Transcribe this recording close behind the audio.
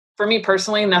for me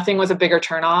personally, nothing was a bigger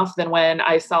turnoff than when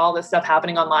I saw this stuff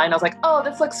happening online. I was like, oh,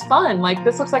 this looks fun. Like,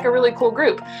 this looks like a really cool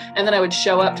group. And then I would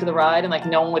show up to the ride and like,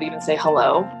 no one would even say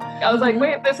hello. I was like,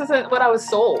 wait, this isn't what I was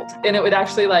sold. And it would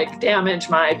actually like damage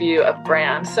my view of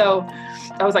brand. So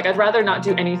I was like, I'd rather not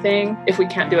do anything if we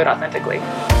can't do it authentically.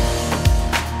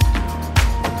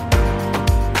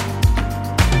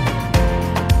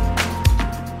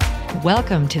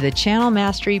 Welcome to the Channel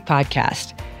Mastery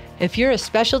Podcast. If you're a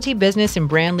specialty business and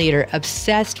brand leader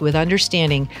obsessed with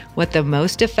understanding what the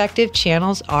most effective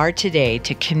channels are today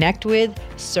to connect with,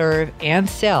 serve, and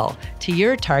sell to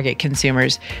your target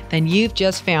consumers, then you've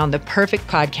just found the perfect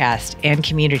podcast and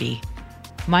community.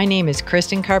 My name is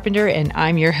Kristen Carpenter, and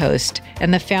I'm your host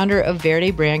and the founder of Verde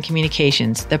Brand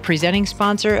Communications, the presenting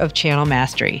sponsor of Channel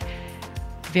Mastery.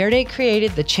 Verde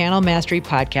created the Channel Mastery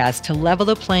Podcast to level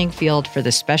the playing field for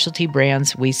the specialty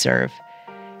brands we serve.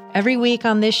 Every week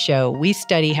on this show, we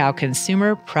study how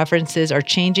consumer preferences are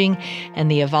changing and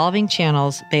the evolving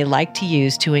channels they like to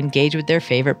use to engage with their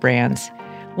favorite brands.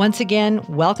 Once again,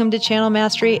 welcome to Channel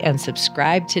Mastery and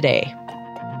subscribe today.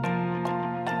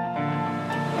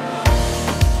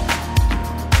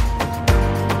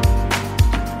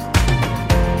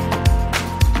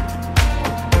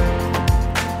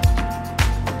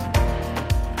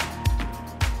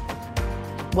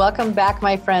 Welcome back,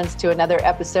 my friends, to another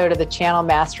episode of the Channel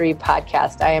Mastery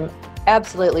Podcast. I am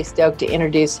absolutely stoked to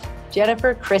introduce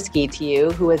Jennifer Kriske to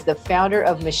you, who is the founder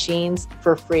of Machines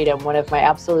for Freedom, one of my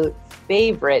absolute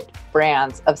favorite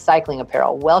brands of cycling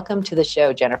apparel. Welcome to the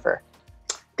show, Jennifer.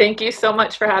 Thank you so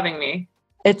much for having me.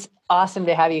 It's awesome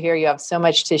to have you here. You have so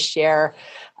much to share.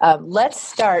 Let's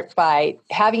start by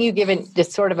having you given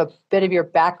just sort of a bit of your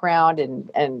background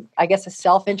and I guess a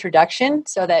self-introduction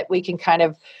so that we can kind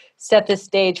of set the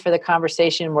stage for the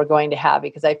conversation we're going to have,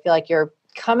 because I feel like you're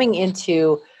coming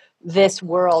into this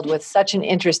world with such an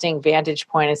interesting vantage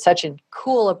point and such a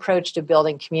cool approach to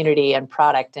building community and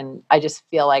product. And I just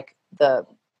feel like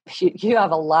you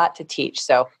have a lot to teach.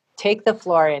 So take the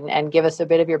floor and give us a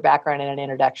bit of your background and an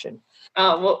introduction.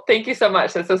 Well, thank you so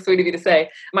much. That's so sweet of you to say.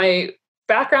 My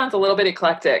background's a little bit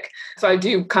eclectic. So I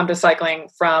do come to cycling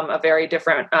from a very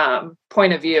different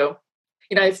point of view.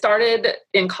 You know, I started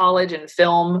in college in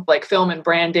film and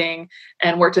branding,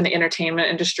 and worked in the entertainment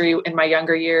industry in my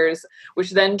younger years,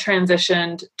 which then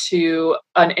transitioned to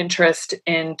an interest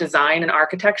in design and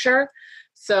architecture.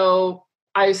 So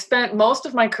I spent most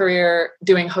of my career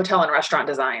doing hotel and restaurant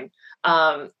design.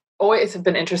 Always have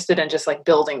been interested in just like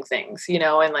building things, you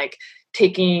know, and like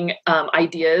taking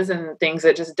ideas and things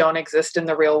that just don't exist in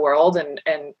the real world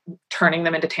and turning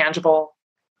them into tangible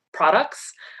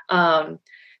products.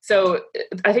 So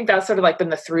I think that's sort of like been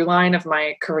the through line of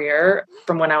my career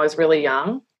from when I was really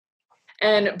young.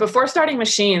 And before starting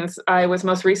Machines, I was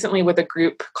most recently with a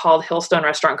group called Hillstone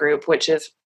Restaurant Group, which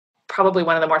is probably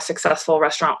one of the more successful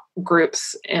restaurant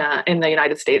groups in the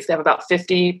United States. They have about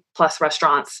 50 plus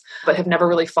restaurants, but have never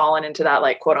really fallen into that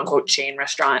like quote unquote chain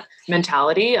restaurant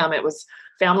mentality. It was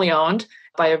family owned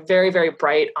by a very, very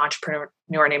bright entrepreneur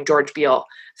named George Beal.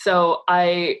 So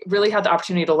I really had the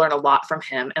opportunity to learn a lot from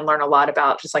him and learn a lot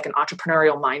about just like an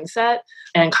entrepreneurial mindset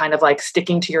and kind of like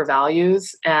sticking to your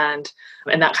values and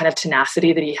that kind of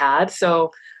tenacity that he had.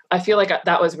 So I feel like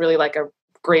that was really like a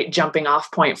great jumping off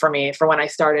point for me for when I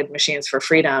started Machines for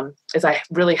Freedom, is I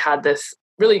really had this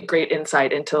really great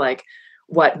insight into like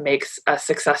what makes a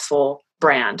successful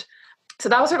brand. So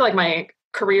that was sort of like my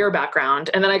career background.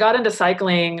 And then I got into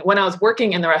cycling when I was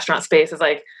working in the restaurant space.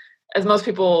 As most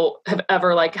people have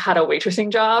ever like had a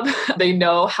waitressing job, they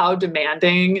know how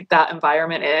demanding that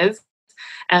environment is.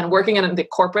 And working on the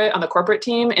corporate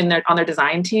team on their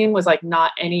design team was like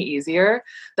not any easier.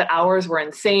 The hours were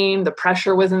insane. The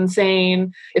pressure was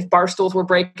insane. If bar stools were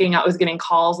breaking, I was getting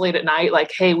calls late at night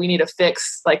like, hey, we need a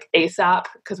fix like ASAP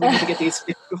because we need to get these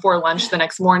before lunch the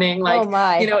next morning. Like, oh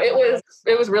my. You know, it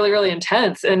was really, really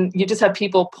intense. And you just have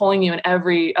people pulling you in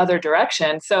every other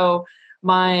direction. So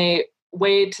my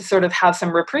way to sort of have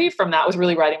some reprieve from that was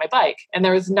really riding my bike. And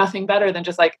there was nothing better than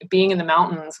just like being in the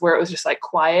mountains where it was just like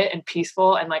quiet and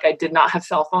peaceful. And like, I did not have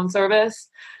cell phone service,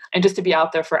 and just to be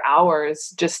out there for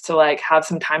hours, just to like have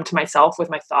some time to myself with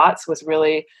my thoughts was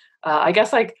really, I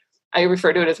guess like I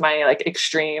refer to it as my like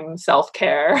extreme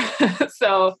self-care.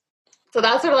 So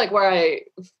that's sort of like where I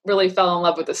really fell in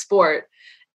love with the sport.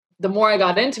 The more I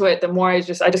got into it, the more I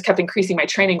just kept increasing my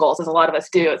training goals, as a lot of us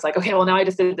do. It's like, okay, well now I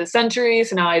just did the century.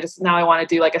 So now I want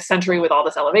to do like a century with all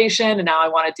this elevation. And now I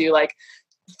want to do like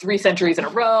 3 centuries in a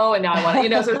row. And now I want to, you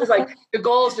know, so it's like the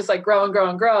goals just like grow and grow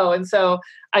and grow. And so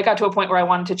I got to a point where I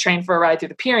wanted to train for a ride through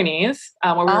the Pyrenees,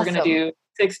 where we were going to do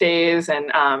 6 days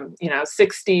and,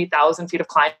 60,000 feet of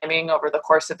climbing over the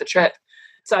course of the trip.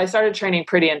 So I started training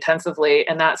pretty intensively.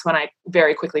 And that's when I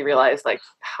very quickly realized like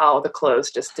how the clothes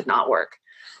just did not work.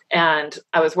 And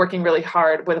I was working really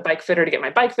hard with a bike fitter to get my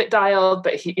bike fit dialed.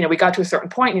 But we got to a certain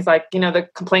point and he's like, the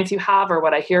complaints you have are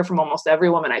what I hear from almost every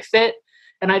woman I fit.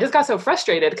 And I just got so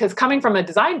frustrated because coming from a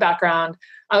design background,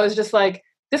 I was just like,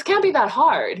 this can't be that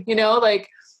hard. I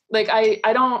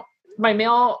don't, my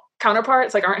male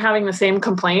counterparts like aren't having the same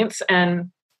complaints.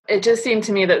 And it just seemed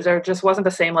to me that there just wasn't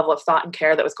the same level of thought and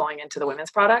care that was going into the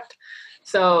women's product.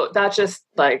 So that just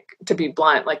like, to be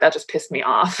blunt, like that just pissed me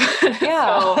off.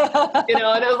 Yeah. So, and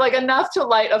it was like enough to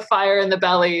light a fire in the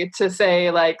belly to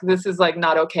say like, this is like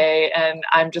not okay. And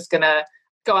I'm just going to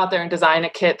go out there and design a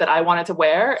kit that I wanted to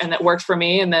wear and that worked for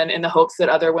me. And then in the hopes that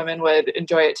other women would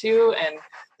enjoy it too. And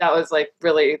that was like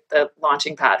really the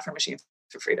launching pad for Machines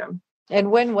for Freedom.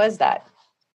 And when was that?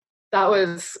 That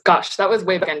was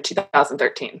way back in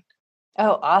 2013.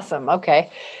 Oh, awesome.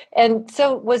 Okay. And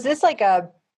so was this like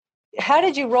how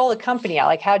did you roll the company out?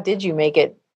 Like, how did you make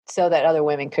it so that other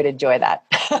women could enjoy that?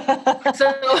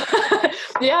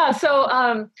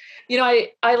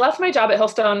 I left my job at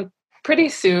Hillstone pretty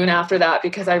soon after that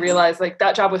because I realized like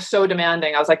that job was so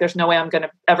demanding. I was like, there's no way I'm going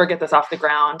to ever get this off the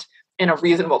ground in a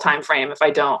reasonable time frame if I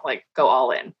don't like go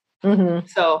all in. Mm-hmm.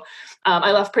 So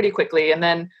I left pretty quickly. And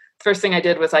then first thing I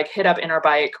did was like hit up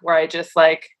Interbike where I just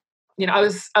like, I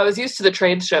was used to the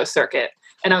trade show circuit.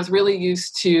 And I was really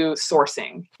used to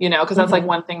sourcing, because that's like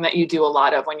one thing that you do a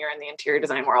lot of when you're in the interior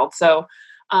design world. So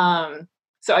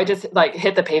I just like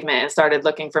hit the pavement and started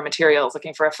looking for materials,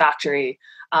 looking for a factory.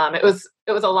 It was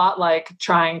a lot like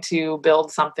trying to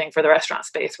build something for the restaurant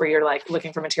space where you're like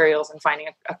looking for materials and finding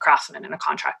a craftsman and a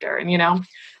contractor and,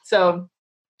 So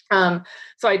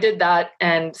I did that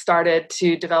and started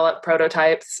to develop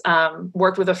prototypes,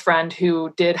 worked with a friend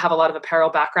who did have a lot of apparel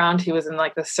background. He was in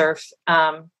like the surf,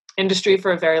 industry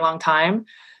for a very long time.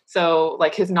 So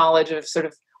like his knowledge of sort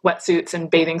of wetsuits and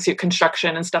bathing suit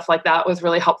construction and stuff like that was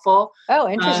really helpful. Oh,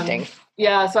 interesting.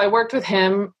 So I worked with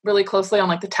him really closely on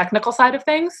like the technical side of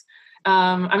things.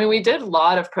 We did a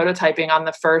lot of prototyping on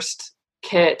the first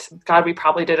kit. God, we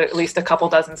probably did at least a couple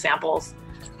dozen samples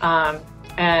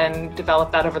and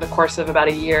developed that over the course of about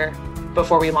a year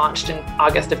before we launched in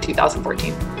August of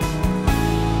 2014.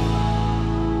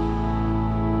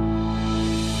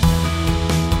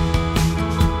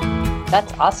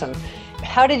 That's awesome.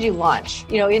 How did you launch?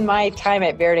 In my time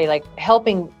at Verde, like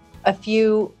helping a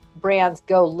few brands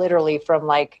go literally from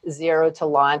like zero to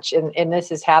launch. And this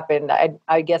has happened.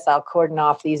 I guess I'll cordon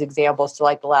off these examples to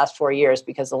like the last 4 years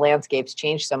because the landscape's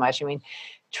changed so much.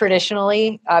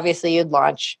 Traditionally, obviously you'd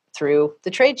launch through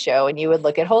the trade show and you would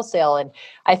look at wholesale. And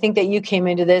I think that you came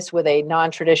into this with a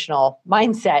non-traditional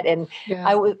mindset. And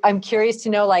I'm curious to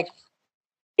know, like,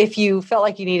 if you felt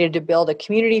like you needed to build a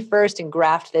community first and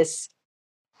graft this,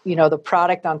 the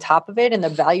product on top of it and the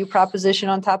value proposition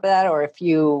on top of that, or if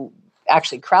you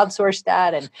actually crowdsourced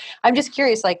that. And I'm just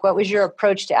curious, like, what was your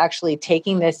approach to actually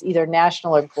taking this either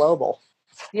national or global?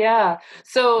 Yeah.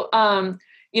 So,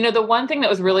 the one thing that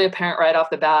was really apparent right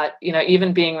off the bat,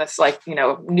 even being this like,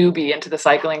 newbie into the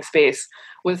cycling space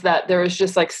was that there was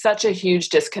just like such a huge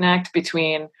disconnect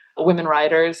between women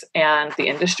riders and the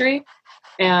industry.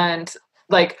 And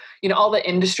like, all the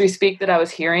industry speak that I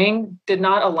was hearing did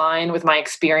not align with my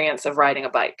experience of riding a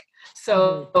bike.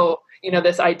 So,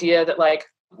 this idea that like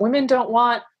women don't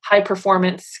want high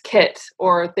performance kit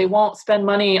or they won't spend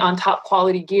money on top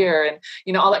quality gear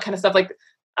and, all that kind of stuff. Like,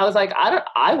 I was like,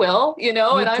 I will, and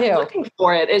I'm looking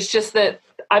for it. It's just that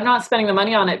I'm not spending the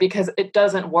money on it because it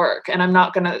doesn't work. And I'm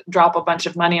not going to drop a bunch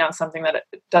of money on something that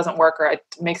it doesn't work or it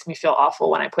makes me feel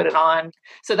awful when I put it on.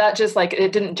 So that just like,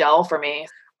 it didn't gel for me.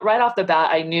 Right off the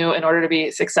bat, I knew in order to be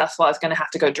successful, I was going to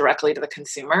have to go directly to the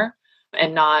consumer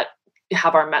and not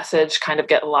have our message kind of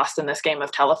get lost in this game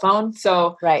of telephone.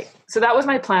 So that was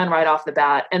my plan right off the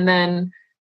bat. And then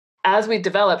as we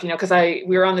developed, because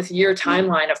we were on this year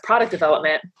timeline of product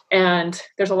development, and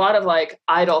there's a lot of like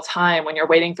idle time when you're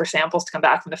waiting for samples to come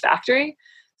back from the factory.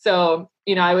 So,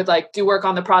 I would like do work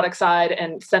on the product side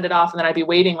and send it off. And then I'd be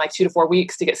waiting like 2 to 4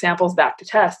 weeks to get samples back to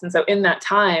test. And so in that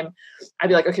time, I'd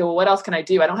be like, okay, well, what else can I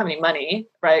do? I don't have any money,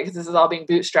 right? Because this is all being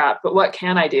bootstrapped, but what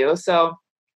can I do? So,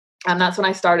 that's when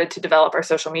I started to develop our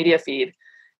social media feed.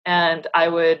 And I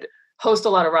would host a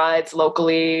lot of rides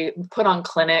locally, put on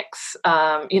clinics,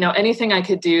 anything I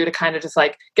could do to kind of just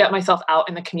like get myself out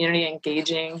in the community,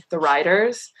 engaging the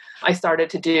riders, I started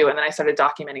to do. And then I started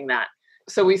documenting that.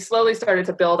 So we slowly started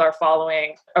to build our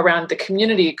following around the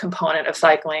community component of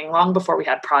cycling long before we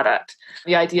had product.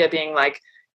 The idea being like,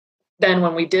 then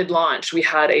when we did launch, we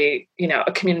had a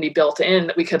community built in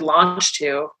that we could launch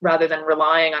to, rather than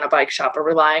relying on a bike shop or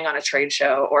relying on a trade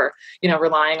show, or,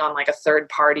 relying on like a third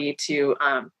party to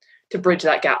bridge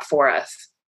that gap for us.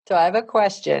 So I have a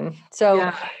question.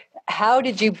 So how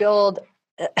did you build,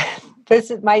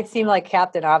 this might seem like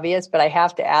Captain Obvious, but I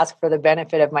have to ask for the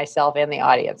benefit of myself and the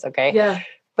audience. Okay. Yeah.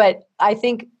 But I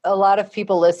think a lot of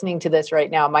people listening to this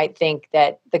right now might think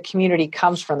that the community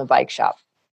comes from the bike shop.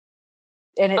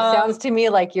 And it sounds to me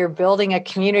like you're building a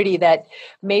community that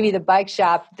maybe the bike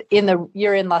shop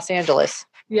you're in Los Angeles.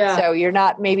 Yeah. So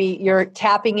you're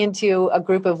tapping into a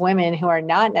group of women who are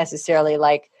not necessarily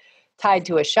like tied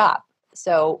to a shop.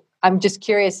 So I'm just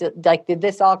curious, like, did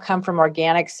this all come from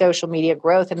organic social media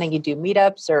growth, and then you do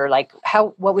meetups, or like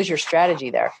what was your strategy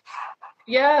there?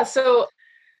 Yeah. So,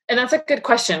 and that's a good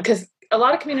question, because a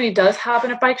lot of community does happen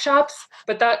at bike shops,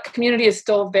 but that community is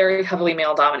still very heavily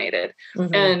male dominated.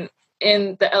 Mm-hmm. And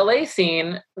in the LA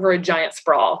scene, we're a giant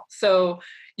sprawl. So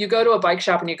you go to a bike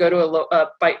shop and you go to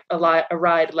a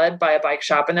ride led by a bike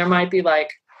shop, and there might be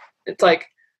it's like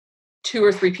 2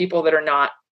 or 3 people that are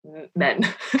not men,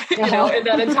 in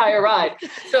that entire ride.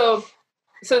 So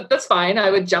that's fine.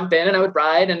 I would jump in and I would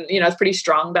ride, and, I was pretty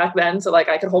strong back then. So like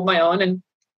I could hold my own, and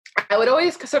I would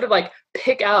always sort of like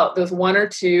pick out those 1 or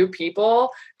 2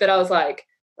 people that I was like,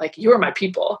 you are my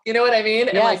people. You know what I mean?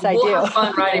 Yes, and we'll I do. have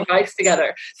fun riding bikes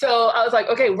together. So I was like,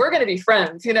 okay, we're going to be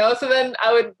friends, So then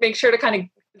I would make sure to kind of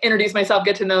introduce myself,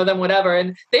 get to know them, whatever.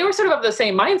 And they were sort of the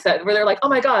same mindset where they're like, oh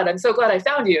my God, I'm so glad I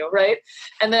found you. Right.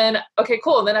 And then, okay,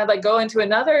 cool. And then I'd like go into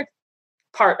another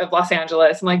part of Los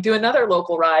Angeles and like do another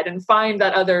local ride and find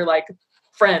that other like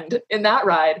friend in that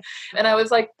ride. And I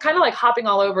was like kind of like hopping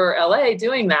all over LA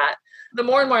doing that. The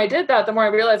more and more I did that, the more I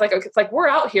realized like, okay, it's like, we're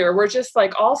out here. We're just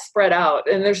like all spread out,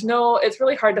 and it's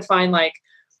really hard to find like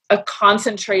a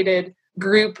concentrated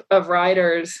group of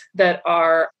riders that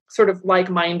are sort of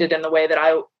like-minded in the way that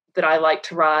I like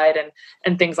to ride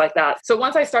and things like that. So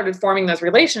once I started forming those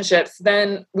relationships,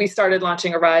 then we started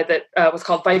launching a ride that was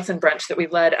called Bikes and Brunch, that we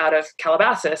led out of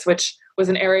Calabasas, which was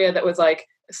an area that was like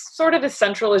sort of as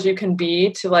central as you can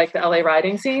be to like the LA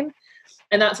riding scene.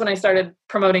 And that's when I started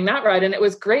promoting that ride. And it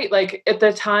was great. Like at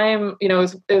the time, it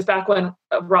was back when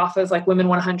Rafa's like Women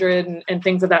 100 and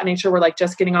things of that nature were like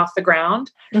just getting off the ground.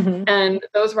 Mm-hmm. And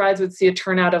those rides would see a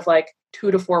turnout of like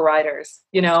 2 to 4 riders,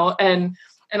 and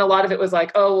a lot of it was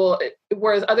like, oh, well,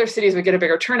 whereas other cities would get a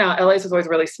bigger turnout, LA's was always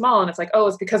really small. And it's like, oh,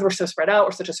 it's because we're so spread out.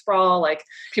 We're such a sprawl, like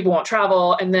people won't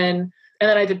travel. And then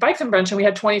I did Bikes and Brunch, and we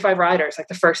had 25 riders like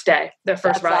the first day, their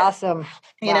first ride. That's awesome.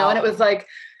 Wow. And it was like,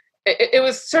 it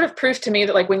was sort of proof to me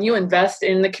that like when you invest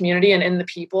in the community and in the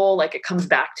people, like it comes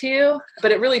back to you.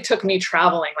 But it really took me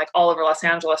traveling like all over Los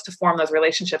Angeles to form those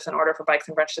relationships in order for Bikes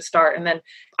and Brunch to start. And then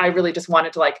I really just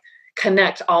wanted to like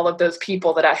connect all of those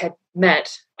people that I had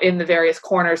met in the various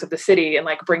corners of the city and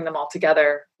like bring them all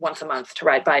together once a month to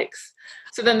ride bikes.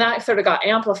 So then that sort of got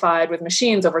amplified with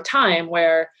Machines over time,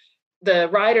 where the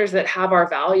riders that have our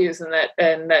values and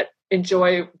that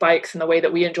enjoy bikes in the way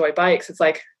that we enjoy bikes, it's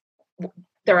like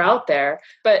they're out there,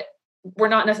 but we're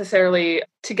not necessarily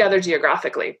together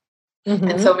geographically. Mm-hmm.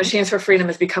 And so Machines for Freedom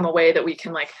has become a way that we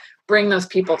can like bring those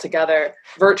people together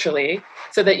virtually,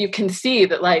 so that you can see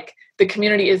that like the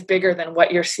community is bigger than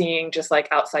what you're seeing just like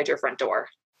outside your front door.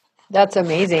 That's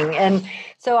amazing. And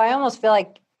so I almost feel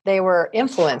like they were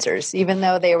influencers, even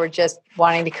though they were just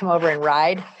wanting to come over and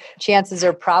ride. Chances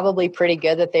are probably pretty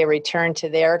good that they returned to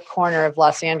their corner of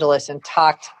Los Angeles and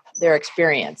talked their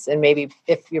experience. And maybe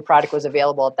if your product was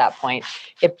available at that point,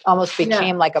 it almost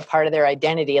became like a part of their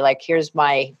identity. Like, here's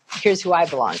who I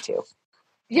belong to.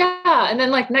 Yeah. And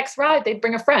then like next ride, they'd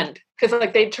bring a friend, because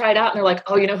like they'd try it out and they're like,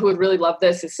 oh, who would really love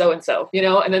this is so-and-so,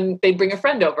 and then they'd bring a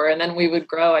friend over, and then we would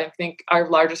grow. I think our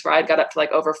largest ride got up to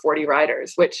like over 40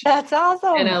 riders, which that's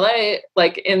awesome. In LA,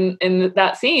 like in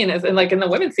that scene is, and like in the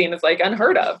women's scene is like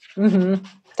unheard of. Mm-hmm.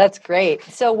 That's great.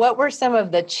 So what were some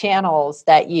of the channels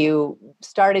that you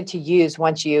started to use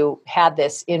once you had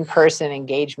this in-person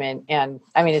engagement? And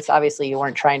I mean, it's obviously you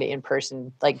weren't trying to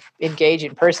engage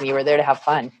in person. You were there to have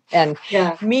fun and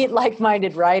meet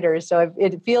like-minded riders. So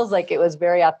it feels like it was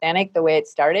very authentic the way it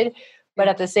started. But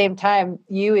at the same time,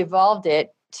 you evolved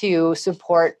it to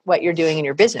support what you're doing in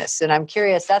your business. And I'm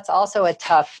curious, that's also a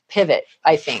tough pivot,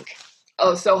 I think.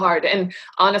 Oh, so hard. And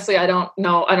honestly, I don't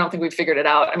know. I don't think we've figured it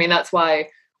out. I mean, that's why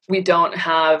we don't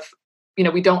have,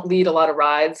 we don't lead a lot of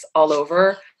rides all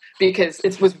over, because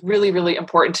it was really, really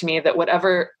important to me that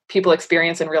whatever people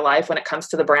experience in real life when it comes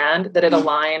to the brand, that it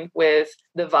align with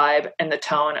the vibe and the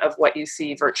tone of what you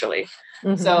see virtually.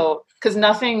 Mm-hmm. So, because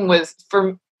nothing was,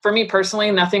 for for me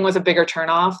personally, nothing was a bigger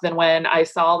turnoff than when I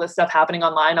saw this stuff happening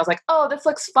online. I was like, oh, this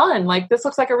looks fun. Like, this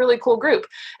looks like a really cool group.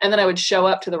 And then I would show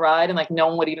up to the ride and like, no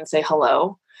one would even say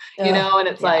hello, and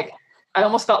it's like, I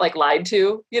almost felt like lied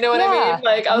to, you know what I mean?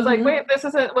 Like, I was like, wait, this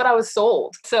isn't what I was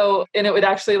sold. So, and it would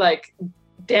actually like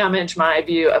damage my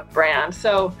view of brand.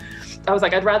 So I was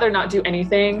like, I'd rather not do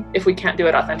anything if we can't do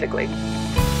it authentically.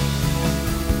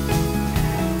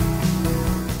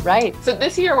 Right. So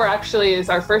this year is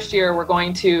our first year. We're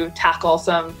going to tackle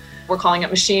we're calling it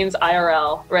Machines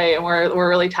IRL, right? And we're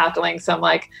really tackling some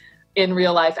like in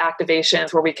real life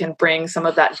activations where we can bring some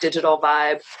of that digital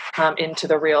vibe into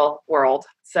the real world.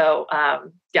 So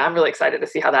I'm really excited to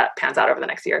see how that pans out over the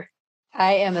next year.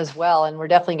 I am as well. And we're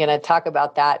definitely going to talk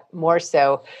about that more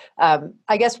so.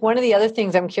 I guess one of the other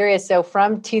things I'm curious, so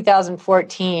from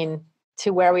 2014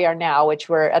 to where we are now, which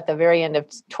we're at the very end of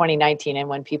 2019. And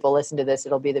when people listen to this,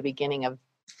 it'll be the beginning of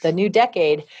the new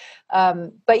decade.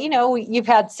 But, you've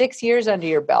had 6 years under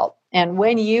your belt. And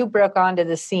when you broke onto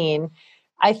the scene,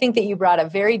 I think that you brought a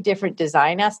very different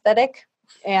design aesthetic.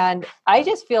 And I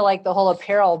just feel like the whole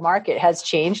apparel market has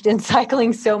changed in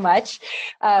cycling so much.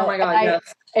 Oh my God,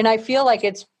 yes. And I feel like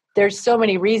there's so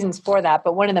many reasons for that.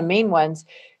 But one of the main ones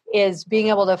is being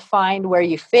able to find where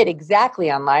you fit exactly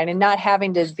online and not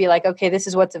having to be like, okay, this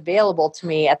is what's available to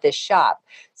me at this shop.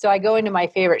 So I go into my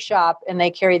favorite shop and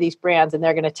they carry these brands and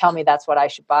they're going to tell me that's what I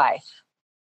should buy.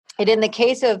 And in the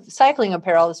case of cycling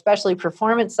apparel, especially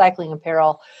performance cycling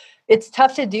apparel, it's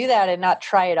tough to do that and not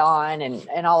try it on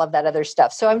and all of that other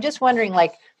stuff. So I'm just wondering,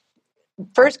 like,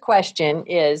 first question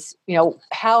is,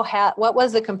 what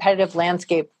was the competitive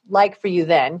landscape like for you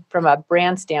then from a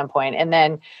brand standpoint? And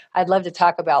then I'd love to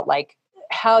talk about like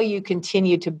how you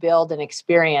continue to build an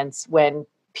experience when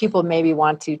people maybe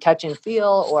want to touch and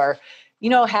feel or,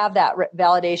 have that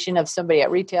validation of somebody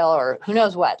at retail or who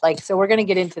knows what. Like, so we're going to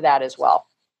get into that as well.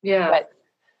 Yeah. But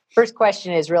first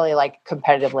question is really like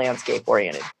competitive landscape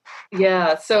oriented.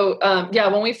 Yeah. So,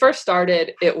 when we first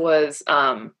started, it was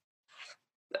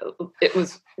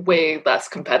way less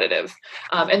competitive.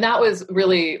 And that was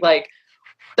really like,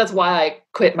 that's why I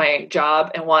quit my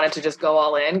job and wanted to just go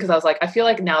all in. Cause I was like, I feel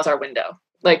like now's our window.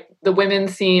 Like the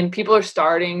women's scene, people are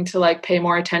starting to like pay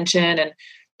more attention. And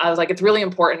I was like, it's really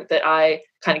important that I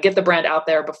kind of get the brand out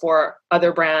there before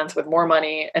other brands with more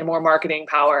money and more marketing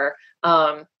power,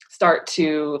 start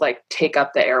to like take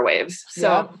up the airwaves.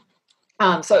 So,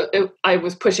 I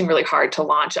was pushing really hard to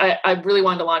launch. I really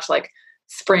wanted to launch like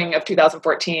spring of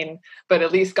 2014, but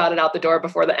at least got it out the door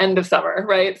before the end of summer,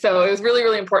 right? So it was really,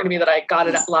 really important to me that I got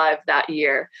it live that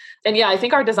year. And I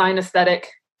think our design aesthetic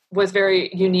was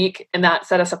very unique and that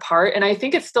set us apart. And I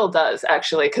think it still does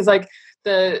actually, because like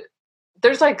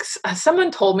there's like,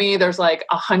 someone told me there's like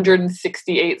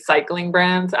 168 cycling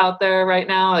brands out there right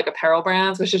now, like apparel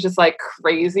brands, which is just like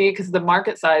crazy because the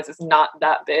market size is not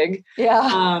that big.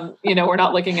 Yeah. We're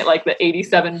not looking at like the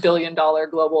 $87 billion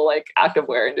global like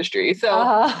activewear industry.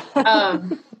 So,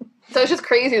 so it's just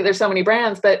crazy that there's so many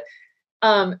brands, but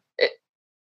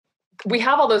we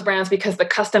have all those brands because the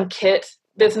custom kit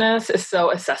business is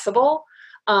so accessible.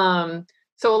 So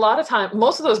a lot of time,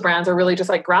 most of those brands are really just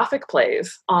like graphic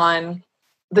plays on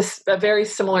a very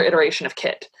similar iteration of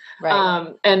kit.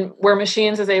 Right. And where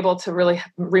Machines is able to really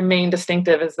remain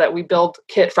distinctive is that we build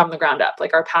kit from the ground up.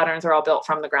 Like our patterns are all built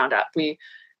from the ground up. We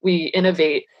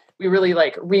innovate. We really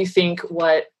like rethink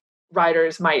what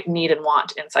riders might need and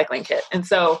want in cycling kit. And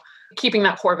so keeping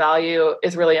that core value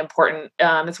is really important.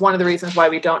 It's one of the reasons why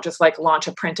we don't just like launch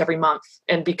a print every month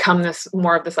and become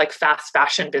more of this like fast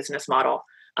fashion business model.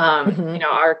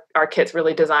 Our kit's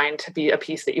really designed to be a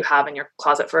piece that you have in your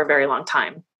closet for a very long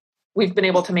time. We've been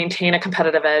able to maintain a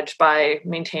competitive edge by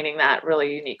maintaining that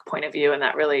really unique point of view and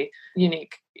that really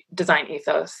unique design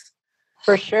ethos.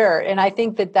 For sure. And I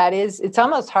think it's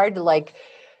almost hard to like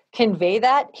convey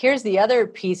that. Here's the other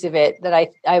piece of it that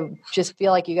I just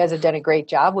feel like you guys have done a great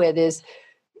job with is,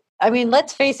 I mean,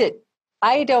 let's face it,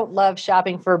 I don't love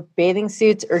shopping for bathing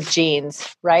suits or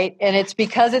jeans, right? And it's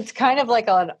because it's kind of like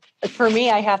for me,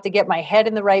 I have to get my head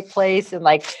in the right place and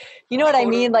like, you know what I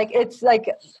mean? Like, it's like,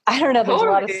 I don't know, there's a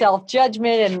lot of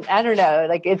self-judgment and I don't know,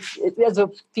 like it's as a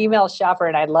female shopper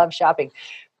and I love shopping,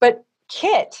 but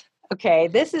kit, okay,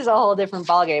 this is a whole different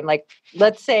ballgame. Like,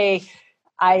 let's say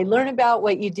I learn about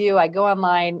what you do, I go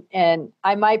online and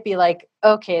I might be like,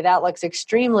 okay, that looks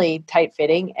extremely tight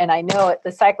fitting. And I know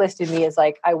the cyclist in me is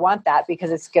like, I want that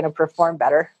because it's going to perform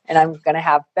better and I'm going to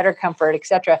have better comfort,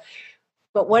 etc.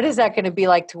 But what is that going to be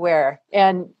like to wear?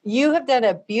 And you have done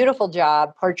a beautiful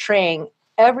job portraying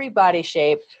every body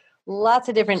shape, lots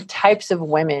of different types of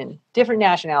women, different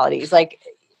nationalities. Like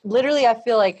literally, I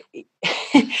feel like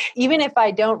even if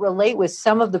I don't relate with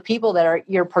some of the people that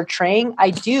you're portraying, I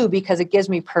do because it gives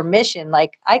me permission.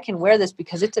 Like I can wear this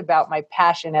because it's about my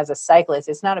passion as a cyclist.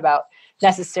 It's not about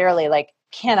necessarily like,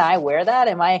 can I wear that?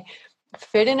 Am I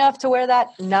fit enough to wear that?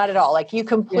 Not at all. Like you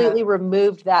completely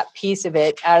removed that piece of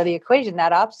it out of the equation,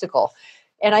 that obstacle.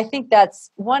 And I think that's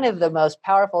one of the most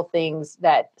powerful things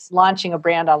that launching a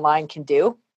brand online can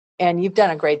do. And you've done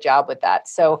a great job with that.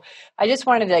 So I just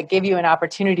wanted to give you an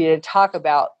opportunity to talk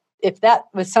about if that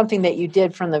was something that you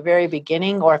did from the very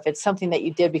beginning, or if it's something that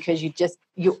you did because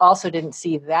you also didn't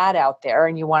see that out there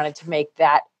and you wanted to make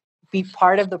that be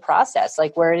part of the process,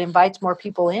 like where it invites more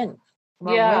people in.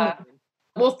 Yeah.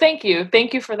 Well, thank you.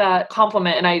 Thank you for that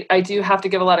compliment. And I do have to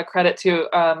give a lot of credit to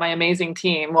my amazing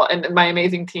team. Well, and my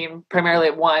amazing team, primarily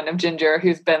one of Ginger,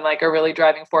 who's been like a really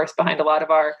driving force behind a lot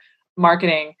of our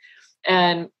marketing.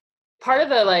 And part of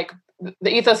the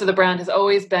ethos of the brand has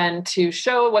always been to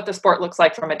show what the sport looks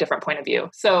like from a different point of view.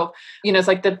 So, it's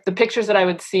like the pictures that I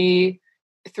would see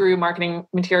through marketing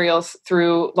materials,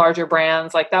 through larger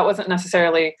brands, like that wasn't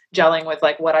necessarily gelling with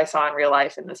like what I saw in real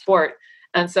life in the sport.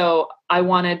 And so I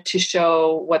wanted to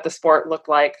show what the sport looked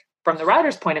like from the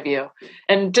rider's point of view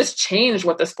and just change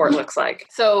what the sport looks like.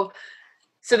 So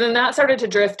then that started to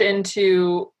drift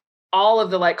into all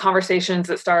of the like conversations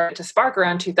that started to spark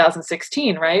around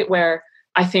 2016, right? Where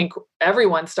I think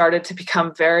everyone started to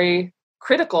become very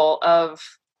critical of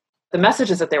the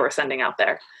messages that they were sending out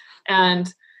there.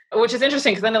 And which is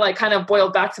interesting because then it like kind of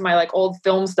boiled back to my like old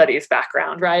film studies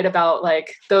background, right? About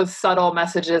like those subtle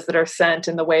messages that are sent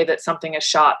in the way that something is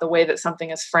shot, the way that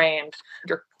something is framed,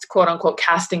 your quote unquote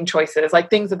casting choices, like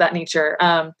things of that nature.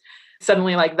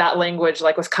 Suddenly like that language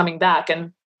like was coming back.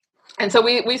 And so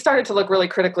we started to look really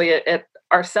critically at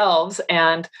ourselves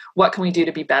and what can we do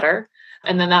to be better?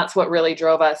 And then that's what really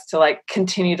drove us to like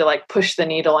continue to like push the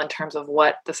needle in terms of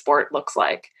what the sport looks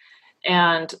like.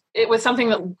 And it was something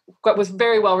that was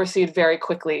very well received very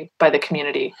quickly by the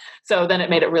community. So then it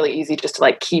made it really easy just to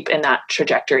like keep in that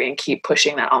trajectory and keep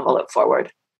pushing that envelope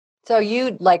forward. So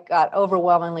you like got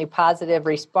overwhelmingly positive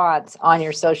response on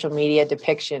your social media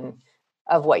depiction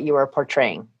of what you were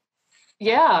portraying.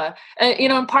 Yeah. And,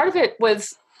 and part of it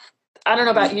was, I don't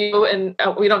know about you, and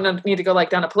we don't need to go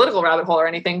like down a political rabbit hole or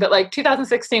anything, but like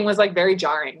 2016 was like very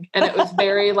jarring. And it was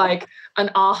very like an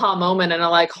aha moment and a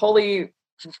like, holy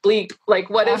bleep, like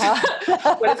what is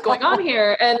what is going on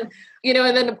here? And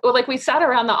and then like we sat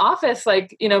around the office,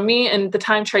 like me and the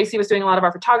time Tracy was doing a lot of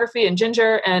our photography and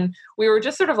Ginger, and we were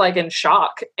just sort of like in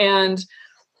shock. And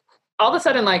all of a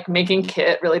sudden, like making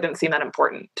kit really didn't seem that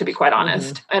important, to be quite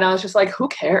honest. Mm-hmm. And I was just like, who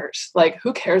cares? Like,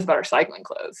 who cares about our cycling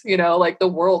clothes? Like the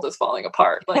world is falling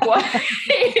apart. Like, what?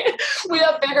 We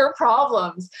have bigger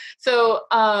problems. So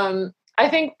I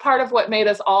think part of what made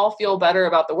us all feel better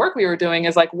about the work we were doing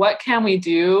is like, what can we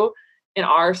do in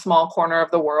our small corner of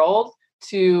the world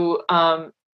to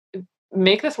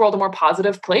make this world a more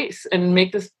positive place and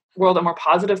make this world a more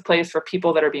positive place for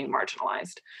people that are being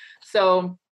marginalized.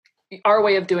 So our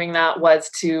way of doing that was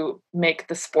to make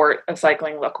the sport of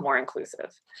cycling look more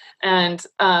inclusive. And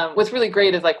what's really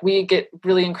great is like we get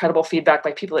really incredible feedback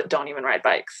by people that don't even ride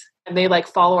bikes. And they like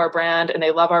follow our brand and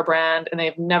they love our brand and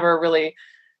they've never really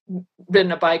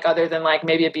ridden a bike other than like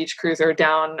maybe a beach cruiser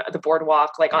down the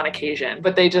boardwalk like on occasion.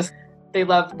 But they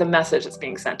love the message that's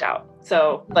being sent out.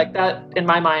 So like that in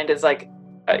my mind is like,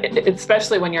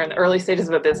 especially when you're in the early stages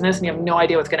of a business and you have no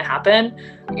idea what's going to happen,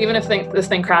 even if this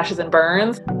thing crashes and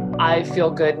burns, I feel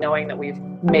good knowing that we've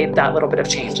made that little bit of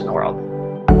change in the world.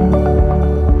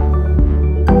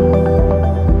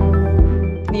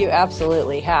 You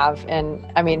absolutely have. And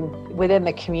I mean, within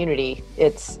the community,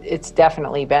 it's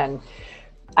definitely been,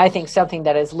 I think, something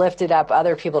that has lifted up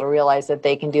other people to realize that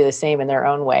they can do the same in their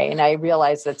own way. And I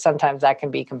realize that sometimes that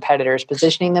can be competitors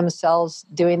positioning themselves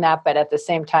doing that. But at the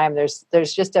same time,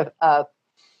 there's just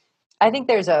I think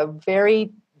there's a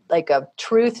very like a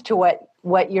truth to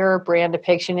what your brand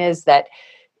depiction is, that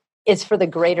it's for the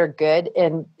greater good.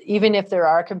 And even if there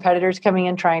are competitors coming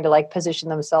in trying to like position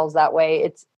themselves that way,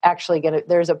 it's actually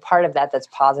there's a part of that that's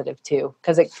positive too,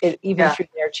 because it even through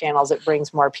their channels, it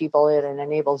brings more people in and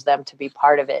enables them to be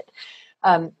part of it.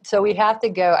 So we have to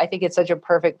go, I think it's such a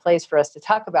perfect place for us to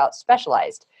talk about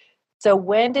Specialized. So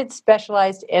when did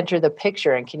Specialized enter the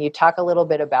picture? And can you talk a little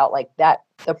bit about like that,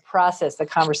 the process, the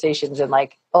conversations, and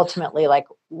like ultimately like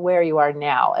where you are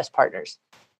now as partners?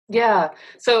 Yeah.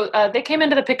 So they came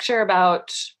into the picture it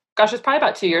was probably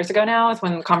about 2 years ago now is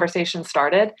when conversations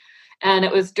started. And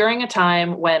it was during a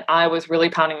time when I was really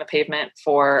pounding the pavement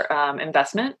for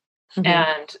investment. Mm-hmm.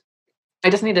 And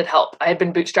I just needed help. I had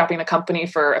been bootstrapping the company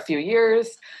for a few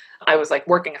years. I was like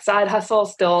working a side hustle,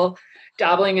 still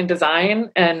dabbling in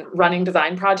design and running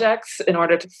design projects in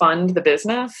order to fund the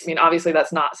business. I mean, obviously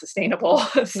that's not sustainable.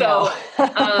 So,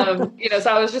 No. so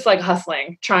I was just like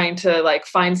hustling, trying to like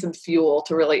find some fuel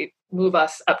to really move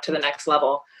us up to the next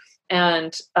level.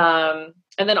 And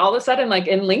then all of a sudden, like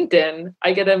in LinkedIn,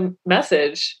 I get a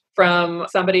message from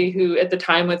somebody who at the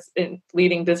time was in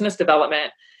leading business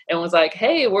development and was like,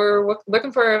 "Hey, we're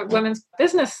looking for a women's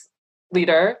business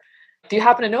leader. Do you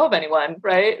happen to know of anyone?"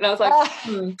 Right. And I was like,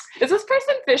 is this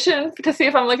person fishing to see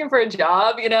if I'm looking for a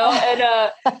job, And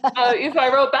so I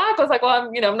wrote back, I was like, well,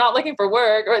 I'm not looking for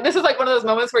work. Or this is like one of those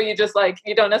moments where you just like,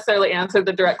 you don't necessarily answer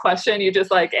the direct question. You just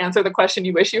like answer the question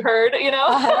you wish you heard, So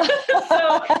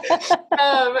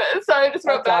I just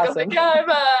wrote back, awesome. I was like, yeah,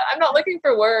 I'm not looking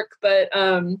for work, but,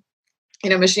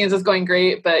 Machines is going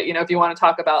great. But, if you want to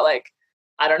talk about like,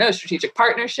 I don't know, strategic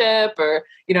partnership or,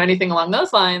 anything along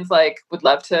those lines, like would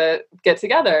love to get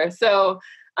together. So,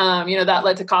 that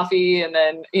led to coffee and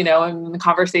then, and the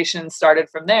conversation started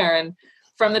from there. And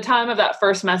from the time of that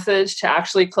first message to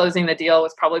actually closing the deal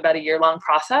was probably about a year-long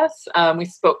process. We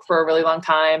spoke for a really long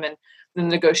time and the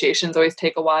negotiations always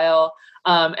take a while.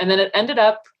 And then it ended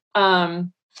up,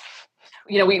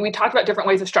 we talked about different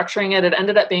ways of structuring it. It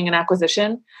ended up being an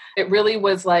acquisition. It really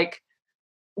was like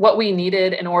what we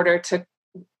needed in order to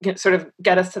get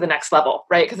us to the next level,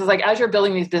 right? Because it's like, as you're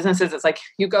building these businesses, it's like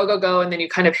you go, and then you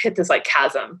kind of hit this like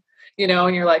chasm,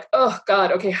 and you're like, oh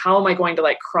God, okay, how am I going to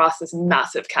like cross this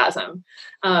massive chasm?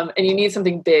 And you need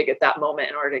something big at that moment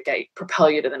in order to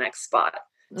propel you to the next spot.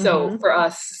 Mm-hmm. So for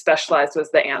us, Specialized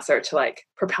was the answer to like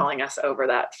propelling us over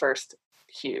that first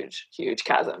huge, huge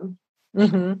chasm.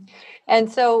 Mm-hmm.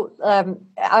 And so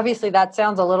obviously that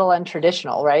sounds a little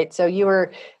untraditional, right? So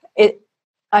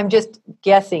I'm just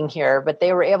guessing here, but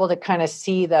they were able to kind of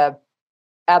see the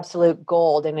absolute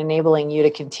gold in enabling you to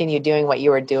continue doing what you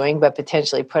were doing, but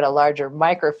potentially put a larger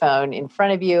microphone in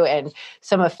front of you and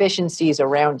some efficiencies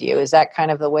around you. Is that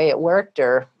kind of the way it worked,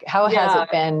 or how has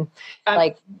it been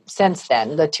like since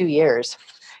then, the 2 years?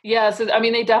 Yeah. So, I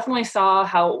mean, they definitely saw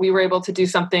how we were able to do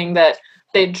something that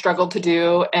they'd struggled to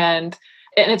do. And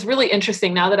it's really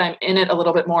interesting now that I'm in it a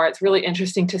little bit more. It's really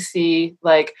interesting to see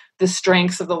like the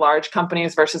strengths of the large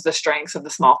companies versus the strengths of the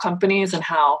small companies, and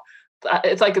how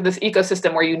it's like this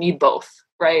ecosystem where you need both,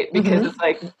 right? Because it's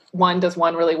like one does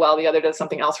one really well, the other does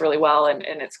something else really well. And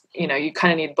it's, you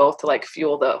kind of need both to like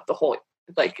fuel the whole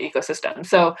like ecosystem.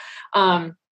 So,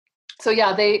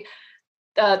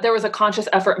 there was a conscious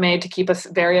effort made to keep us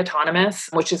very autonomous,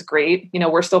 which is great.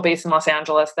 We're still based in Los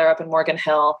Angeles. They're up in Morgan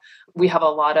Hill. We have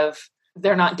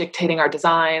they're not dictating our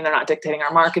design. They're not dictating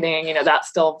our marketing. That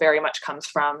still very much comes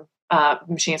from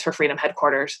Machines for Freedom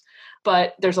headquarters.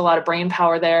 But there's a lot of brain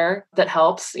power there that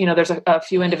helps. There's a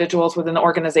few individuals within the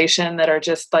organization that are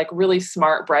just like really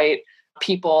smart, bright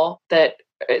people that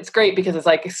it's great because it's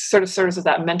like it sort of serves as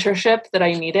that mentorship that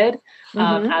I needed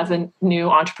as a new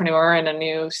entrepreneur and a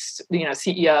new,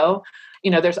 CEO.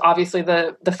 There's obviously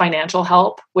the financial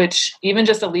help, which even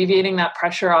just alleviating that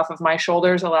pressure off of my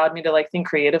shoulders allowed me to like think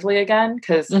creatively again.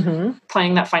 Because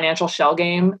playing that financial shell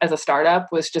game as a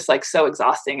startup was just like so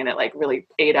exhausting, and it like really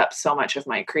ate up so much of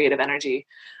my creative energy.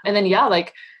 And then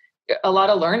like a lot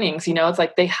of learnings. It's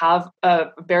like they have a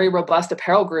very robust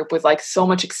apparel group with like so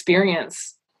much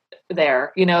experience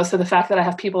there. So the fact that I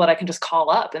have people that I can just call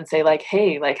up and say like,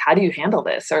 hey, like how do you handle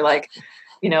this? Or like,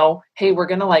 hey, we're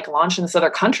going to like launch in this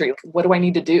other country. What do I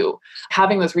need to do?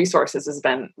 Having those resources has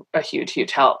been a huge,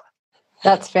 huge help.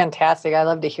 That's fantastic. I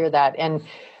love to hear that. And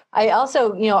I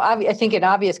also, I think an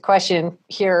obvious question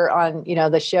here on,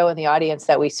 the show and the audience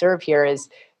that we serve here is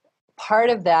part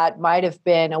of that might have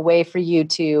been a way for you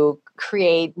to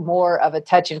create more of a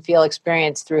touch and feel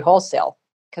experience through wholesale.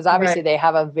 Because obviously they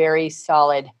have a very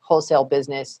solid wholesale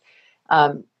business.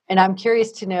 And I'm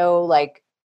curious to know, like,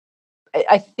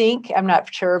 I think, I'm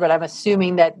not sure, but I'm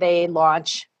assuming that they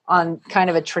launch on kind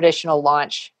of a traditional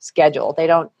launch schedule. They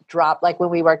don't drop, like when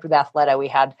we worked with Athleta, we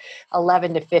had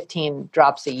 11 to 15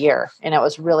 drops a year. And it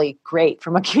was really great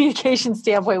from a communication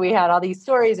standpoint. We had all these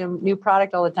stories and new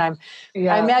product all the time.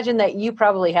 Yeah. I imagine that you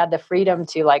probably had the freedom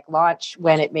to like launch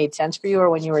when it made sense for you, or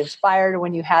when you were inspired, or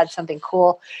when you had something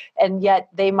cool. And yet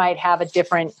they might have a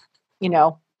different,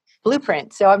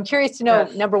 blueprint. So I'm curious to know,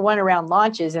 number one, around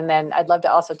launches, and then I'd love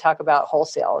to also talk about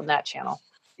wholesale in that channel.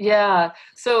 Yeah.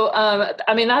 So,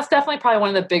 that's definitely probably one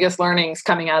of the biggest learnings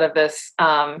coming out of this,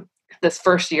 this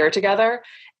first year together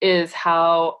is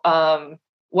how,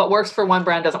 what works for one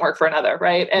brand doesn't work for another.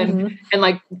 Right. And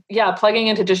plugging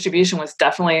into distribution was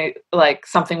definitely like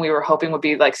something we were hoping would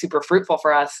be like super fruitful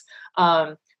for us.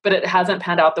 But it hasn't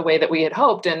panned out the way that we had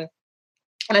hoped. And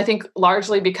I think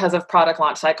largely because of product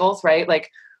launch cycles, right?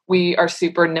 Like we are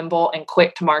super nimble and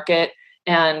quick to market.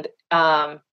 And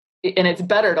it's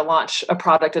better to launch a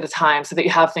product at a time so that you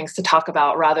have things to talk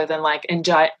about rather than like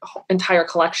entire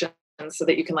collections so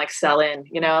that you can like sell in,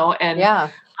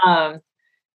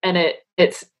 and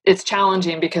it's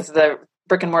challenging because the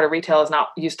brick and mortar retail is not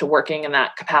used to working in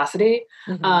that capacity.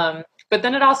 But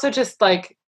then it also just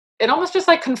like, it almost just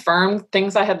like confirmed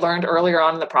things I had learned earlier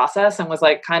on in the process, and was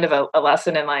like kind of a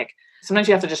lesson in like, sometimes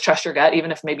you have to just trust your gut,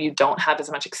 even if maybe you don't have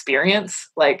as much experience.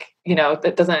 Like,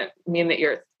 that doesn't mean that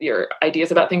your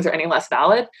ideas about things are any less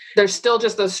valid. There's still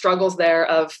just those struggles there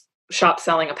of shops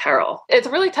selling apparel. It's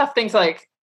a really tough thing to like,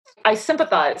 I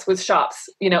sympathize with shops,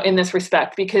 in this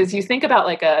respect, because you think about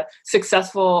like a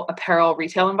successful apparel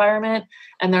retail environment,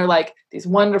 and they're like these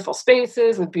wonderful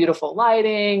spaces with beautiful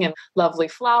lighting and lovely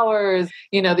flowers,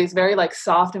 these very like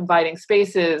soft, inviting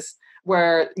spaces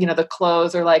where, the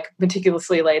clothes are like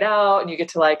meticulously laid out, and you get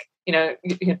to like, you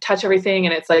touch everything.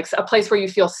 And it's like a place where you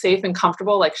feel safe and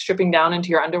comfortable, like stripping down into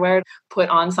your underwear, put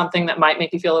on something that might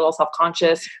make you feel a little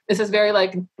self-conscious. This is very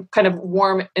like kind of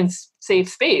warm and safe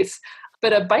space.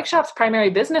 But a bike shop's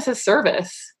primary business is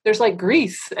service. There's like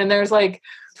grease, and there's like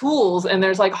tools, and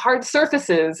there's like hard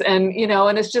surfaces, and,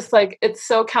 and it's just like, it's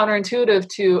so counterintuitive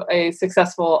to a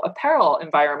successful apparel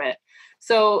environment.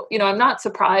 So, I'm not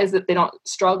surprised that they don't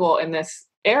struggle in this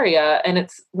area, and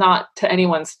it's not to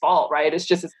anyone's fault, right? It's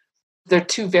just, they're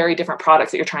two very different products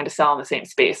that you're trying to sell in the same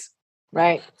space.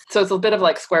 Right. So it's a bit of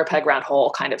like square peg, round hole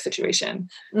kind of situation.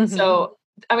 So,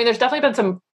 I mean, there's definitely been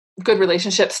some good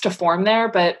relationships to form there,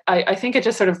 but I think it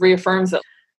just sort of reaffirms that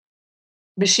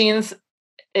Machines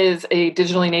is a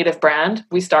digitally native brand.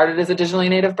 We started as a digitally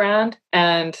native brand,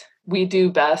 and we do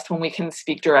best when we can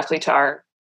speak directly to our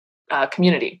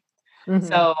community.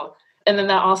 So, and then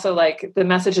that also like the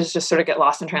messages just sort of get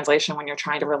lost in translation when you're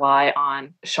trying to rely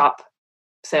on shop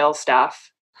sales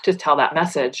staff to tell that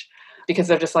message, because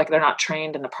they're just like, they're not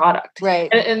trained in the product.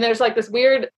 Right. And there's like it's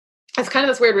kind of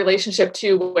this weird relationship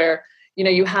too, where,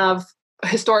 you have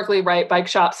historically, right, bike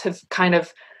shops have kind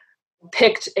of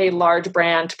picked a large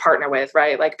brand to partner with,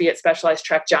 right? Like be it Specialized,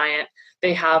 Trek, Giant,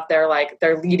 they have their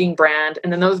leading brand.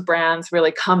 And then those brands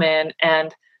really come in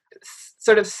and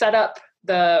sort of set up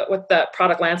what the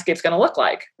product landscape is going to look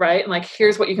like, right? And like,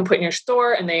 here's what you can put in your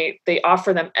store, and they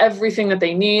offer them everything that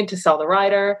they need to sell the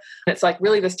rider. And it's like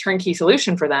really this turnkey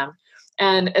solution for them.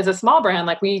 And as a small brand,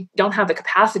 like we don't have the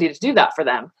capacity to do that for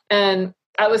them. And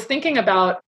I was thinking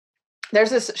about, there's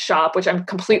this shop, which I'm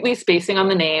completely spacing on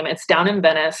the name. It's down in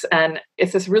Venice, and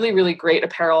it's this really, really great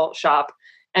apparel shop.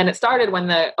 And it started when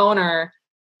the owner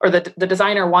or the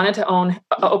designer wanted to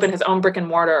open his own brick and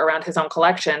mortar around his own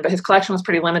collection, but his collection was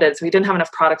pretty limited. So he didn't have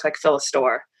enough product to like fill a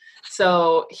store.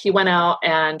 So he went out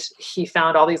and he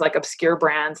found all these like obscure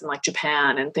brands in like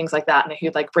Japan and things like that. And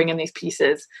he'd like bring in these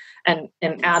pieces and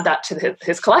add that to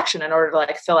his collection in order to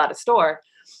like fill out a store.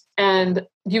 And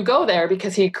you go there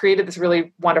because he created this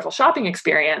really wonderful shopping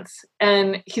experience.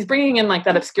 And he's bringing in like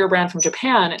that obscure brand from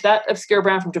Japan. That obscure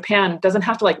brand from Japan doesn't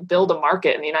have to like build a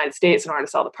market in the United States in order to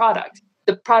sell the product.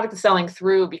 The product is selling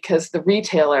through because the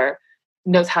retailer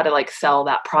knows how to like sell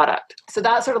that product. So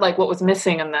that's sort of like what was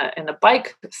missing in the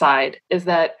bike side, is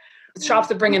that shops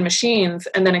that bring in machines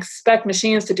and then expect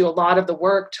machines to do a lot of the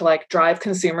work to like drive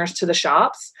consumers to the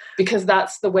shops, because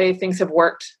that's the way things have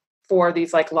worked for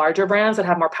these like larger brands that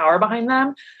have more power behind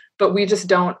them. But we just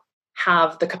don't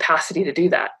have the capacity to do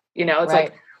that. It's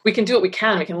right. Like, we can do what we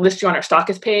can. We can list you on our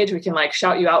stockist page. We can like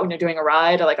shout you out when you're doing a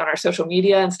ride, or like on our social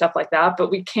media and stuff like that. But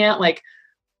we can't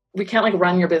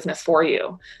run your business for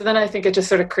you. So then I think it just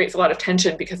sort of creates a lot of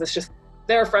tension, because it's just,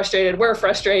 they're frustrated, we're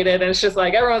frustrated, and it's just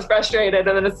like everyone's frustrated.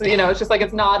 And then it's, it's just like,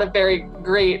 it's not a very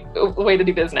great way to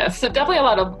do business. So definitely a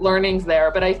lot of learnings there.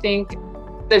 But I think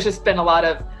there's just been a lot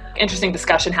of interesting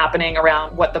discussion happening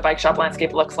around what the bike shop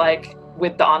landscape looks like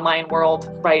with the online world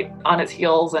right on its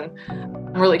heels. And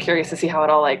I'm really curious to see how it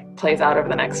all like plays out over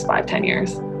the next 5-10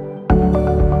 years.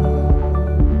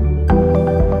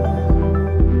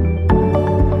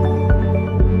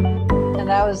 And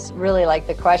that was really like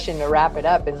the question to wrap it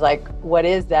up, is like, what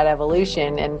is that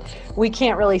evolution? And we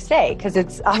can't really say, because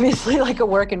it's obviously like a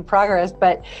work in progress.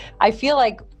 But I feel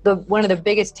like one of the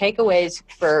biggest takeaways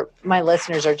for my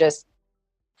listeners are just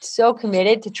so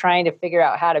committed to trying to figure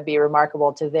out how to be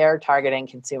remarkable to their targeting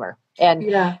consumer.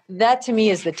 And that to me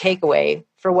is the takeaway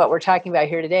for what we're talking about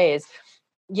here today is,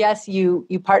 yes, you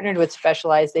partnered with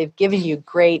Specialized. They've given you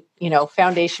great,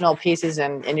 foundational pieces,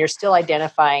 and you're still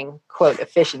identifying, quote,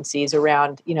 efficiencies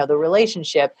around, the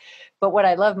relationship. But what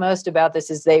I love most about this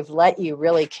is they've let you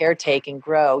really caretake and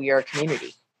grow your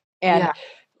community. And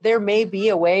there may be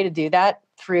a way to do that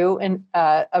through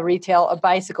a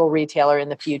bicycle retailer in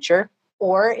the future.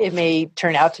 or it may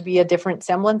turn out to be a different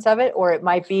semblance of it, or it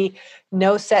might be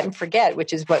no, set and forget,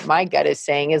 which is what my gut is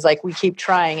saying, is like we keep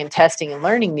trying and testing and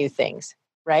learning new things,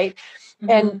 right? Mm-hmm.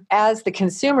 And as the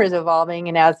consumer is evolving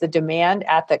and as the demand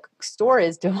at the store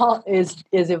is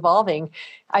evolving,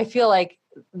 I feel like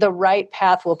the right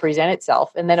path will present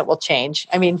itself and then it will change.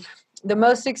 I mean, the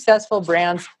most successful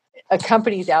brands,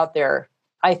 companies out there,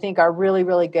 I think are really,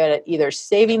 really good at either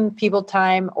saving people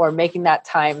time or making that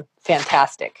time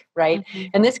fantastic, right? Mm-hmm.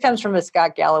 And this comes from a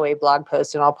Scott Galloway blog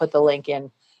post, and I'll put the link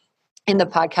in the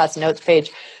podcast notes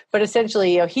page. But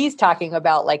essentially, he's talking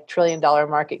about like $1 trillion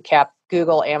market cap,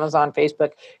 Google, Amazon,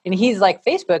 Facebook. And he's like,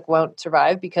 Facebook won't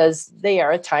survive because they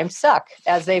are a time suck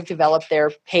as they've developed their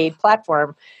paid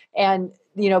platform. And,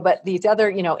 but these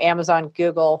other, Amazon,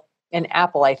 Google, and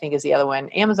Apple, I think is the other one.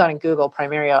 Amazon and Google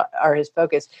primarily are his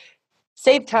focus.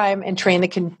 Save time and train the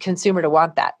consumer to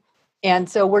want that. And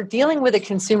so we're dealing with a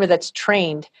consumer that's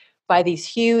trained by these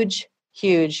huge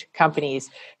companies,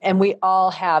 and we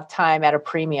all have time at a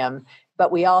premium,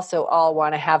 but we also all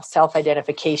want to have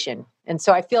self-identification. And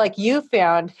so I feel like you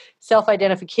found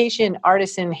self-identification,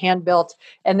 artisan, hand-built,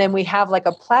 and then we have like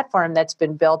a platform that's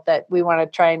been built that we want to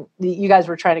try, and you guys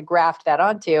were trying to graft that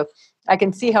onto. I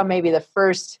can see how maybe the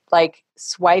first like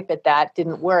swipe at that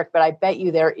didn't work, but I bet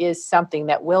you there is something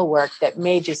that will work that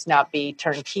may just not be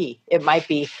turnkey. It might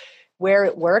be where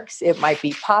it works. It might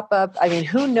be pop-up. I mean,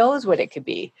 who knows what it could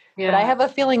be? Yeah. But I have a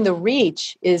feeling the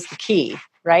reach is the key,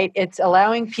 right? It's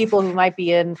allowing people who might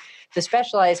be in the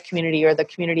specialized community or the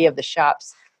community of the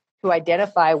shops who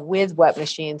identify with what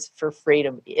Machines for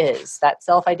Freedom is. That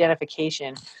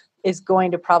self-identification is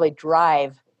going to probably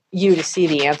drive you to see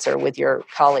the answer with your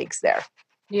colleagues there.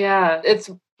 Yeah, it's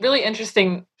really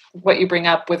interesting what you bring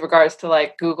up with regards to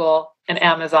like Google and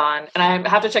Amazon. And I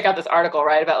have to check out this article,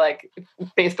 right, about like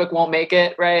Facebook won't make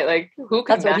it, right? Like who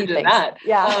can imagine that?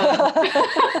 Yeah.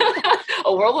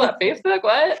 A world without Facebook?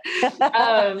 What?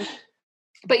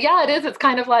 But yeah, it is. It's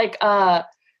kind of like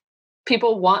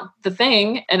people want the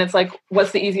thing, and it's like,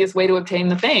 what's the easiest way to obtain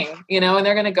the thing? And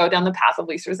they're going to go down the path of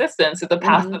least resistance, or the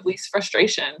path of least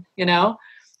frustration,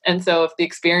 And so if the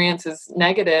experience is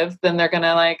negative, then they're going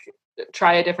to like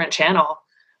try a different channel.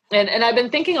 And I've been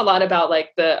thinking a lot about like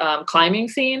the climbing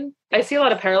scene. I see a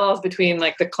lot of parallels between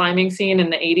like the climbing scene in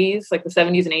the 80s, like the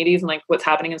 70s and 80s, and like what's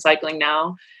happening in cycling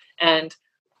now. And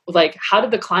like, how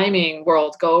did the climbing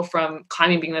world go from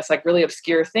climbing being this like really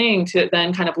obscure thing to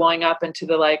then kind of blowing up into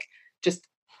the like just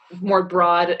more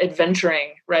broad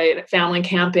adventuring, right? Family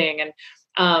camping.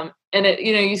 And it,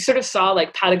 you sort of saw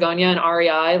like Patagonia and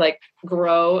REI like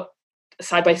grow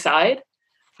side by side.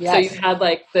 Yes. So you had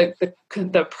like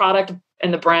the product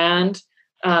and the brand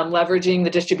leveraging the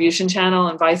distribution channel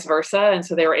and vice versa. And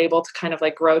so they were able to kind of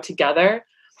like grow together.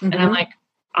 Mm-hmm. And I'm like,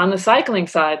 on the cycling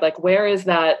side, like where is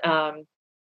that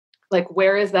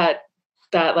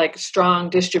like strong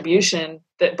distribution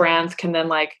that brands can then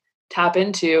like tap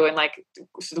into and like,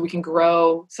 so that we can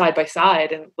grow side by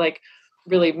side and like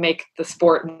really make the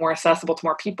sport more accessible to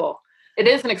more people. It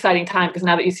is an exciting time because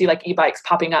now that you see like e-bikes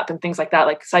popping up and things like that,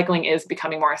 like cycling is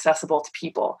becoming more accessible to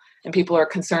people, and people are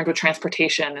concerned with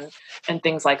transportation and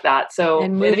things like that. So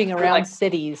and moving around like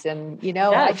cities, and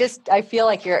yes. I feel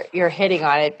like you're hitting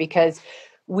on it because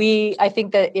I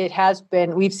think that it has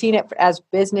been, we've seen it as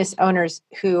business owners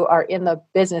who are in the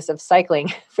business of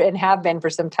cycling and have been for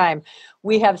some time.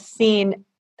 We have seen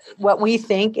what we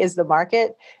think is the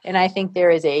market, and I think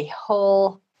there is a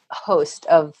whole host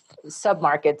of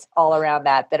submarkets all around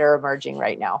that are emerging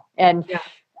right now. And yeah.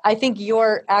 I think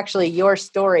your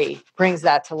story brings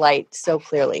that to light so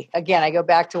clearly. Again, I go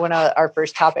back to one of our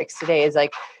first topics today is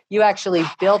like, you actually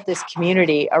built this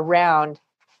community around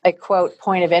a quote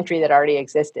point of entry that already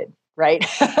existed, right?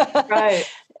 Right.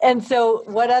 And so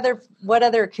what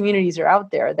other communities are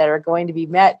out there that are going to be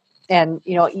met? And,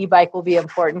 e-bike will be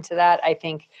important to that. I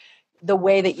think the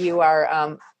way that you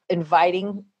are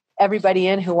inviting everybody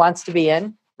in who wants to be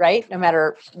in, right? No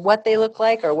matter what they look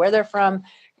like or where they're from,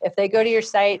 if they go to your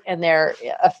site and they're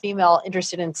a female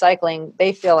interested in cycling,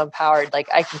 they feel empowered. Like,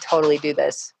 I can totally do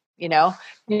this, Yeah.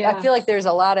 I feel like there's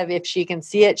a lot of, if she can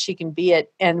see it, she can be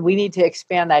it. And we need to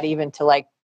expand that even to like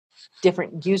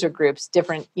different user groups,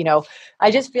 different,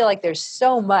 I just feel like there's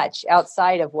so much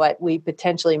outside of what we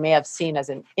potentially may have seen as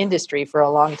an industry for a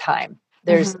long time.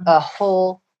 There's a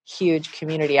whole huge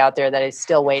community out there that is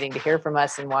still waiting to hear from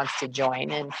us and wants to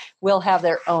join, and will have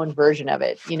their own version of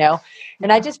it,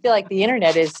 And I just feel like the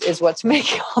internet is what's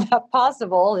making all that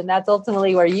possible. And that's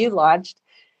ultimately where you launched.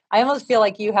 I almost feel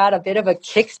like you had a bit of a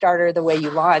Kickstarter the way you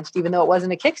launched, even though it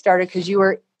wasn't a Kickstarter, because you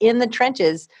were in the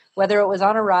trenches, whether it was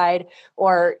on a ride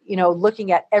or,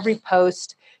 looking at every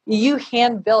post, you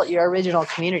hand built your original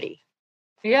community.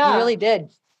 Yeah. You really did.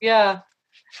 Yeah.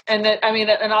 And that, I mean,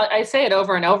 and I say it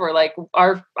over and over, like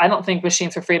I don't think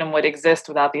Machines for Freedom would exist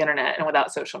without the internet and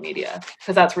without social media,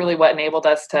 because that's really what enabled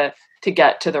us to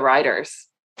get to the riders.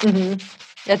 Mm-hmm.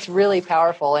 That's really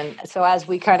powerful. And so as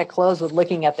we kind of close with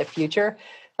looking at the future,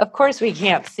 of course we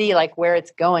can't see like where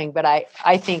it's going, but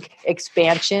I think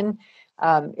expansion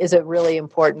is a really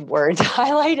important word to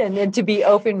highlight, and to be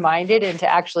open-minded and to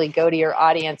actually go to your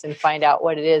audience and find out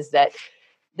what it is that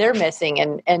they're missing,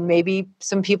 and maybe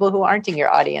some people who aren't in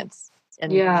your audience,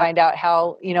 and find out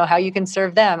how you can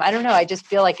serve them. I don't know. I just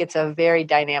feel like it's a very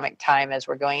dynamic time as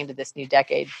we're going into this new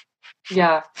decade.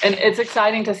 Yeah. And it's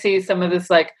exciting to see some of this,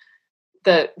 like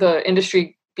the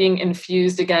industry being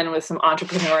infused again with some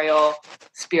entrepreneurial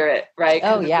spirit, right?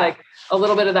 Oh, yeah. Like a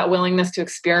little bit of that willingness to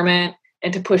experiment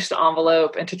and to push the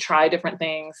envelope and to try different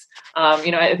things.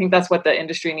 I think that's what the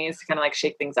industry needs to kind of like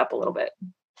shake things up a little bit.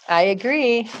 I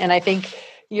agree. And I think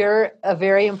you're a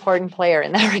very important player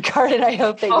in that regard. And I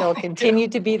hope that you'll continue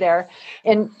to be there.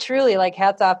 And truly, like,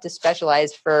 hats off to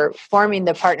Specialized for forming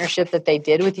the partnership that they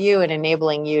did with you and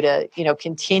enabling you to,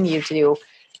 continue to do.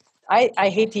 I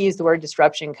hate to use the word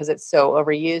disruption because it's so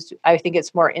overused. I think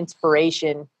it's more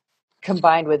inspiration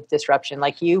combined with disruption.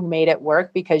 Like, you made it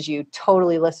work because you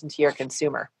totally listened to your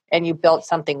consumer and you built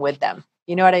something with them.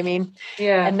 You know what I mean?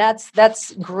 Yeah. And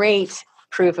that's great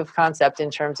proof of concept in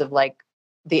terms of like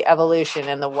the evolution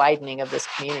and the widening of this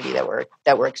community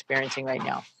that we're experiencing right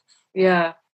now.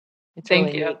 Yeah.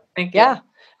 Thank you. Yeah.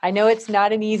 I know it's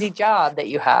not an easy job that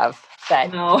you have,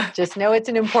 but just know it's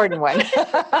an important one.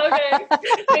 Okay.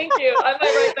 Thank you. I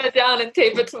might write that down and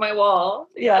tape it to my wall.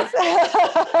 Yes.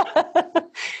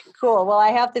 Cool. Well, I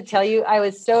have to tell you, I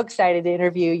was so excited to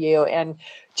interview you and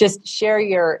just share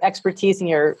your expertise and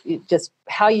your just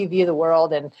how you view the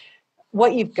world and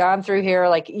what you've gone through here.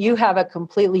 Like, you have a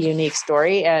completely unique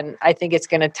story, and I think it's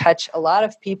going to touch a lot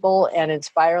of people and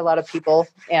inspire a lot of people.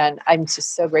 And I'm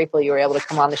just so grateful you were able to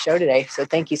come on the show today. So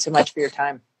thank you so much for your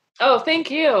time. Oh, thank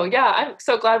you. Yeah, I'm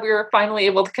so glad we were finally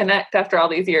able to connect after all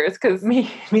these years. Because me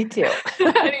too.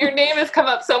 Your name has come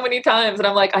up so many times, and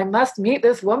I'm like, I must meet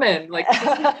this woman. Like,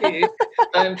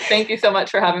 thank you so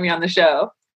much for having me on the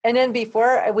show. And then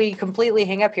before we completely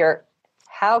hang up here,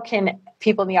 how can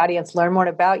people in the audience learn more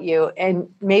about you, and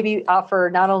maybe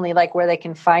offer not only like where they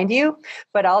can find you,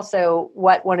 but also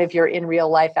what one of your in real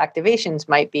life activations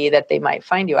might be that they might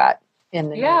find you at in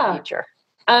the near future?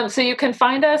 So you can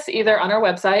find us either on our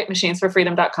website,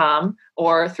 machinesforfreedom.com,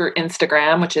 or through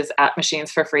Instagram, which is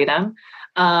 @machinesforfreedom.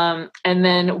 And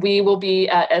then we will be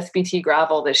at SBT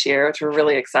Gravel this year, which we're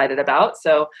really excited about.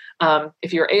 So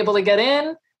if you're able to get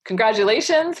in,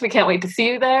 congratulations. We can't wait to see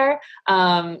you there.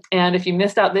 And if you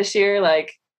missed out this year,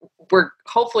 like, we're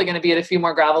hopefully going to be at a few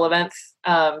more gravel events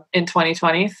in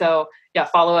 2020. So yeah,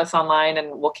 follow us online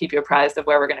and we'll keep you apprised of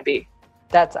where we're going to be.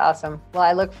 That's awesome. Well,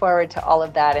 I look forward to all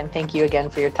of that. And thank you again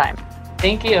for your time.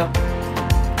 Thank you.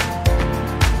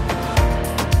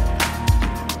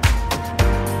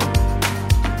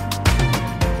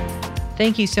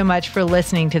 Thank you so much for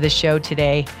listening to the show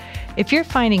today. If you're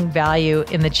finding value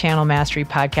in the Channel Mastery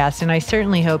podcast, and I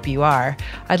certainly hope you are,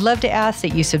 I'd love to ask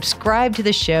that you subscribe to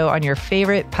the show on your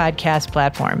favorite podcast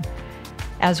platform,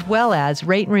 as well as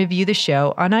rate and review the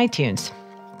show on iTunes.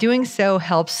 Doing so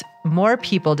helps more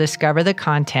people discover the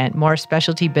content. More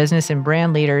specialty business and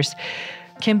brand leaders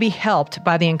can be helped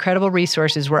by the incredible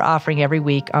resources we're offering every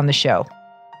week on the show.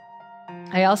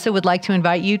 I also would like to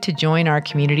invite you to join our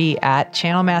community at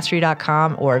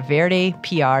channelmastery.com or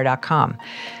verdepr.com.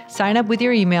 Sign up with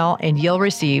your email and you'll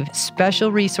receive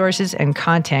special resources and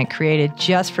content created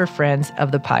just for friends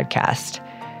of the podcast.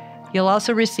 You'll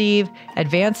also receive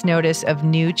advance notice of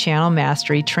new Channel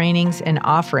Mastery trainings and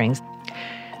offerings.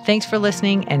 Thanks for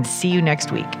listening, and see you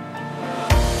next week.